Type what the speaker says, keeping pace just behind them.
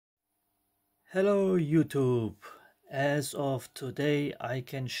Hello YouTube. As of today, I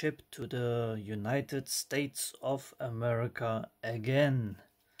can ship to the United States of America again.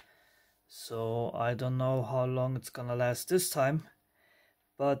 So I don't know how long it's gonna last this time,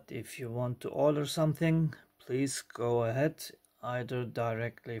 but if you want to order something, please go ahead, either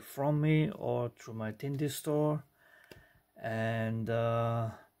directly from me or through my Tindy store, and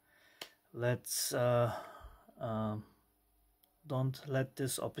let's don't let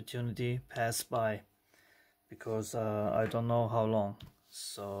this opportunity pass by, because I don't know how long.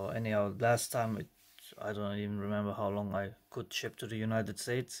 So anyhow, last time I don't even remember how long I could ship to the United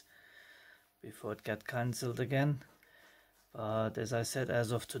States before it got cancelled again. But as I said,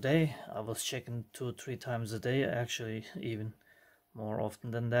 as of today, I was checking 2-3 times a day, actually even more often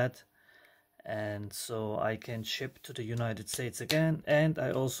than that, and so I can ship to the United States again. And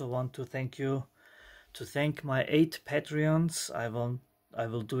I also want to thank my 8 Patreons. I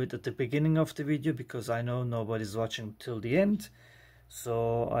will do it at the beginning of the video because I know nobody's watching till the end,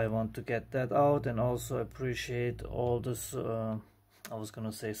 so I want to get that out, and also appreciate all this I was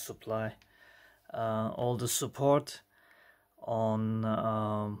gonna say supply, all the support on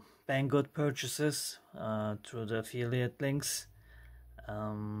Banggood purchases through the affiliate links.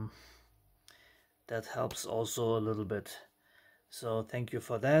 That helps also a little bit, so thank you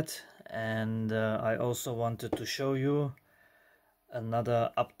for that. And I also wanted to show you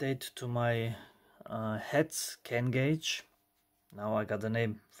another update to my H.E.D.S. can gauge. Now I got the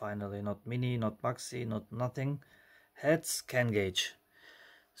name finally, not Mini, not Maxi, not nothing. H.E.D.S. can gauge.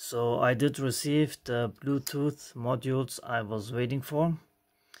 So I did receive the Bluetooth modules I was waiting for,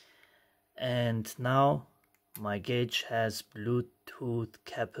 and now my gauge has Bluetooth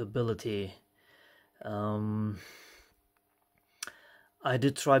capability. I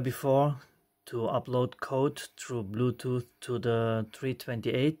did try before to upload code through Bluetooth to the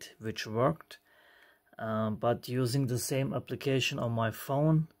 328, which worked, but using the same application on my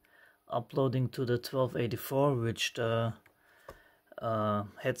phone, uploading to the 1284, which the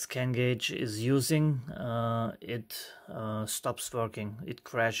H.E.D.S. can gauge is using, it stops working. It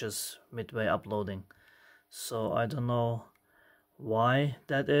crashes midway uploading. So I don't know why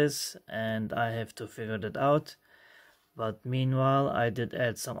that is, and I have to figure that out. But meanwhile, I did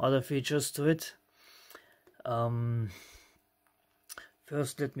add some other features to it.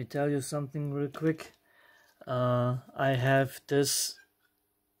 First, let me tell you something real quick. I have this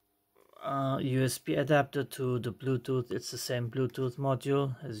USB adapter to the Bluetooth. It's the same Bluetooth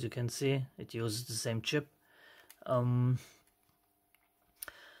module, as you can see. It uses the same chip. I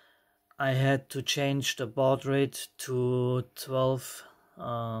had to change the baud rate to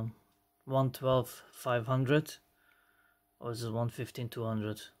 112/500, or is it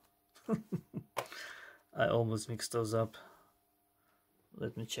 115/200? I almost mixed those up.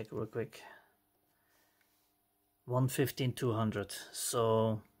 Let me check real quick. 115/200.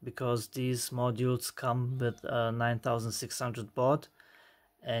 So because these modules come with 9600 baud,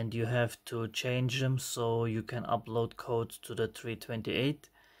 and you have to change them so you can upload code to the 328.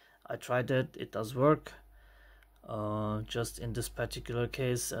 I tried that, it does work. Just in this particular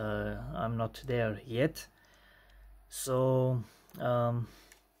case, I'm not there yet. So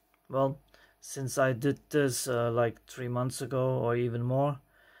well, since I did this like 3 months ago or even more,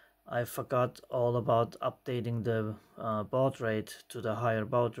 I forgot all about updating the baud rate to the higher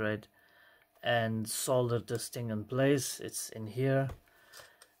baud rate, and soldered this thing in place. It's in here,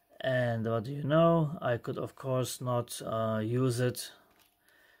 and what do you know, I could of course not use it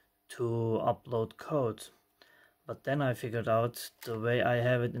to upload code. But then I figured out the way I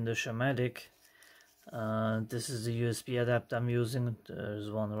have it in the H.E.D.S. This is the USB adapter I'm using. There's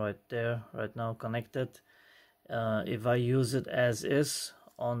one right there right now connected. If I use it as is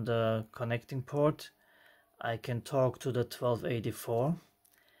on the connecting port, I can talk to the 1284,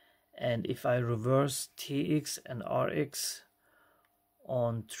 and if I reverse TX and RX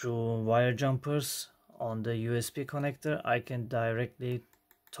on through wire jumpers on the USB connector, I can directly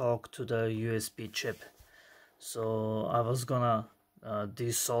talk to the USB chip. So I was gonna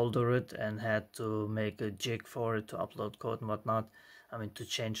desolder it and had to make a jig for it to upload code and whatnot, I mean to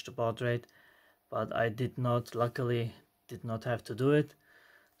change the baud rate, but I did not, luckily did not have to do it.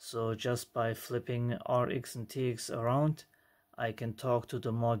 So just by flipping RX and TX around, I can talk to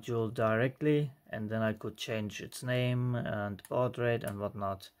the module directly, and then I could change its name and baud rate and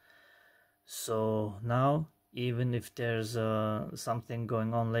whatnot. So now, even if there's something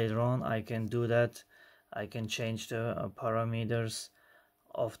going on later on, I can do that. I can change the parameters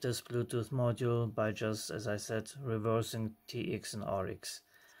of this Bluetooth module by just, as I said, reversing TX and RX.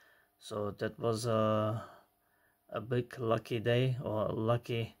 So that was a big lucky day, or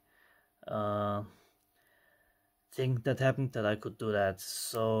lucky thing that happened that I could do that.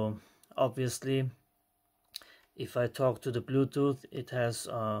 So obviously, if I talk to the Bluetooth,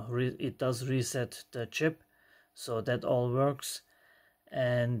 it does reset the chip, so that all works.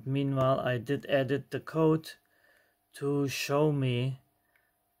 And meanwhile, I did edit the code to show me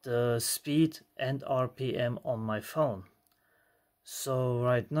the speed and RPM on my phone. So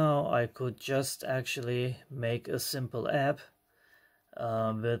right now I could just actually make a simple app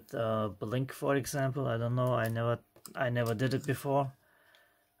with Blink, for example. I don't know, I never did it before,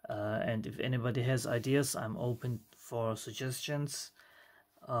 and if anybody has ideas, I'm open for suggestions.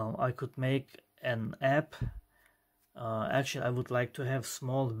 I could make an app. Actually, I would like to have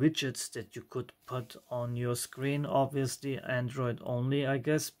small widgets that you could put on your screen. Obviously Android only, I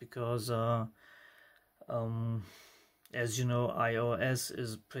guess, because as you know, iOS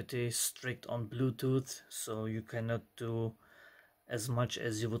is pretty strict on Bluetooth, so you cannot do as much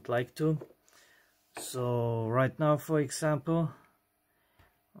as you would like to. So right now, for example,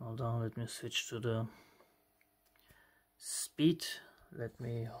 hold on, let me switch to the speed. Let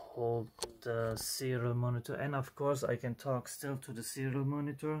me hold the serial monitor, and of course I can talk still to the serial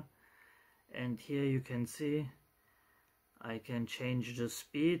monitor. And here you can see I can change the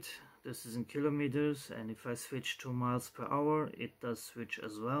speed. This is in kilometers, and if I switch to miles per hour, it does switch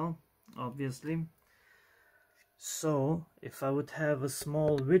as well, obviously. So if I would have a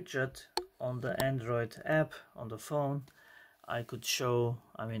small widget on the Android app on the phone, I could show,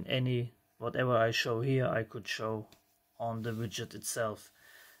 I mean, whatever I show here, I could show on the widget itself.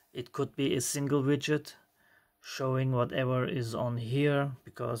 It could be a single widget showing whatever is on here,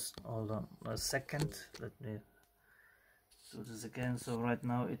 because, hold on a second, let me do this again. So right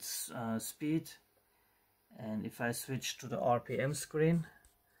now it's speed, and if I switch to the RPM screen,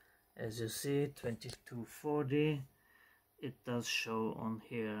 as you see, 2240, it does show on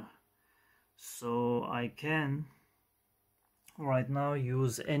here. So I can right now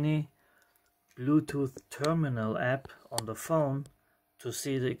use any Bluetooth terminal app on the phone to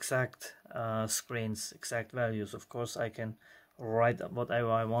see the exact screens, exact values. Of course, I can write whatever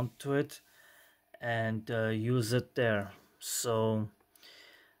I want to it and use it there. So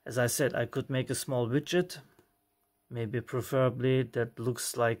as I said, I could make a small widget, maybe preferably that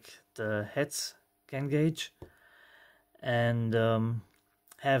looks like the heads can gauge, and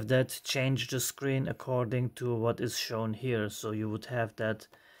have that change the screen according to what is shown here. So you would have that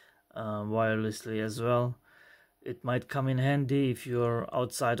wirelessly as well. It might come in handy if you're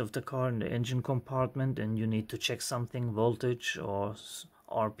outside of the car in the engine compartment and you need to check something, voltage or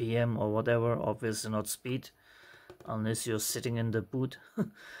RPM or whatever, obviously not speed, unless you're sitting in the boot.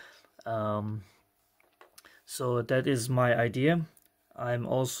 So that is my idea. I'm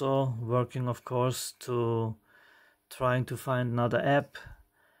also working, of course, to trying to find another app,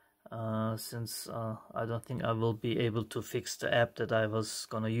 since I don't think I will be able to fix the app that I was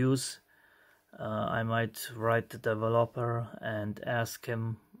gonna use. I might write the developer and ask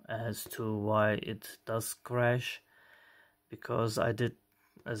him as to why it does crash, because I did,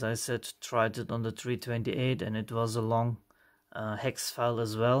 as I said, tried it on the 328 and it was a long hex file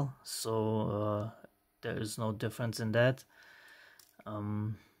as well, so there is no difference in that.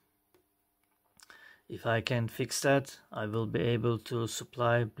 If I can fix that, I will be able to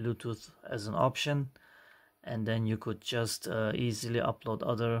supply Bluetooth as an option, and then you could just easily upload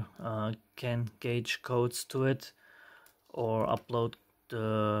other CAN gauge codes to it, or upload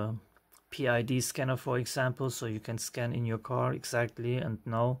the PID scanner, for example, so you can scan in your car exactly and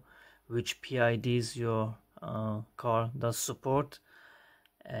know which PIDs your car does support.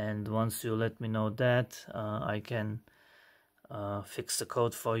 And once you let me know that, I can fix the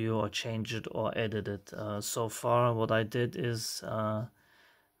code for you or change it or edit it. So far what I did is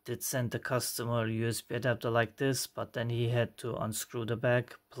did send the customer a USB adapter like this, but then he had to unscrew the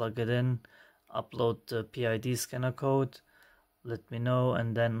back, plug it in, upload the PID scanner code, let me know,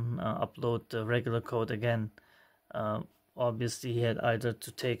 and then upload the regular code again. Obviously he had either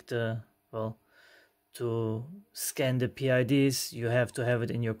to take to scan the PIDs, you have to have it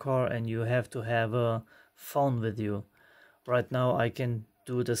in your car and you have to have a phone with you. Right now I can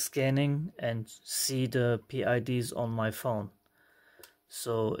do the scanning and see the PIDs on my phone.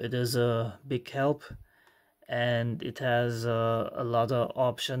 So it is a big help, and it has a lot of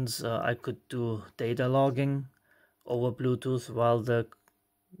options. I could do data logging over Bluetooth while the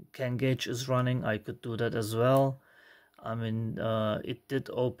CAN gauge is running. I could do that as well. I mean, it did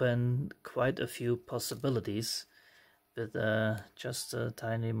open quite a few possibilities with just a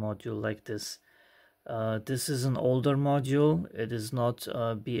tiny module like this. This is an older module. It is not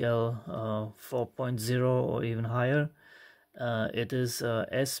BL 4.0 or even higher. It is a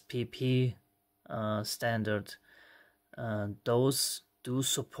SPP standard. Those do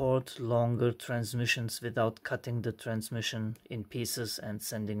support longer transmissions without cutting the transmission in pieces and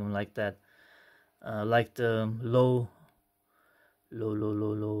sending them like that. Like the low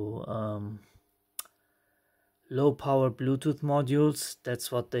power Bluetooth modules,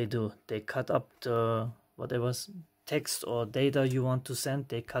 that's what they do. They cut up the whatever text or data you want to send,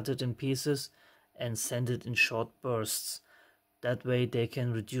 they cut it in pieces and send it in short bursts. That way they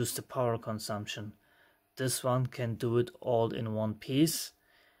can reduce the power consumption. This one can do it all in one piece,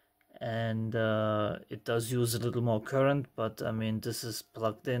 and it does use a little more current, but I mean, this is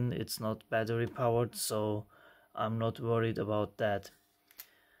plugged in, it's not battery powered, so I'm not worried about that.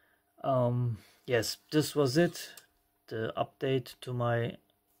 Yes, this was it, the update to my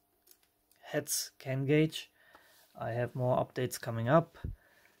H.E.D.S. CAN gauge. I have more updates coming up,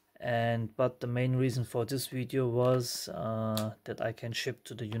 but the main reason for this video was that I can ship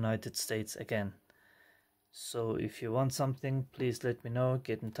to the United States again. So if you want something, please let me know,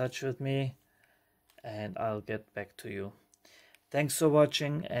 get in touch with me, and I'll get back to you. Thanks for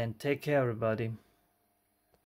watching and take care, everybody.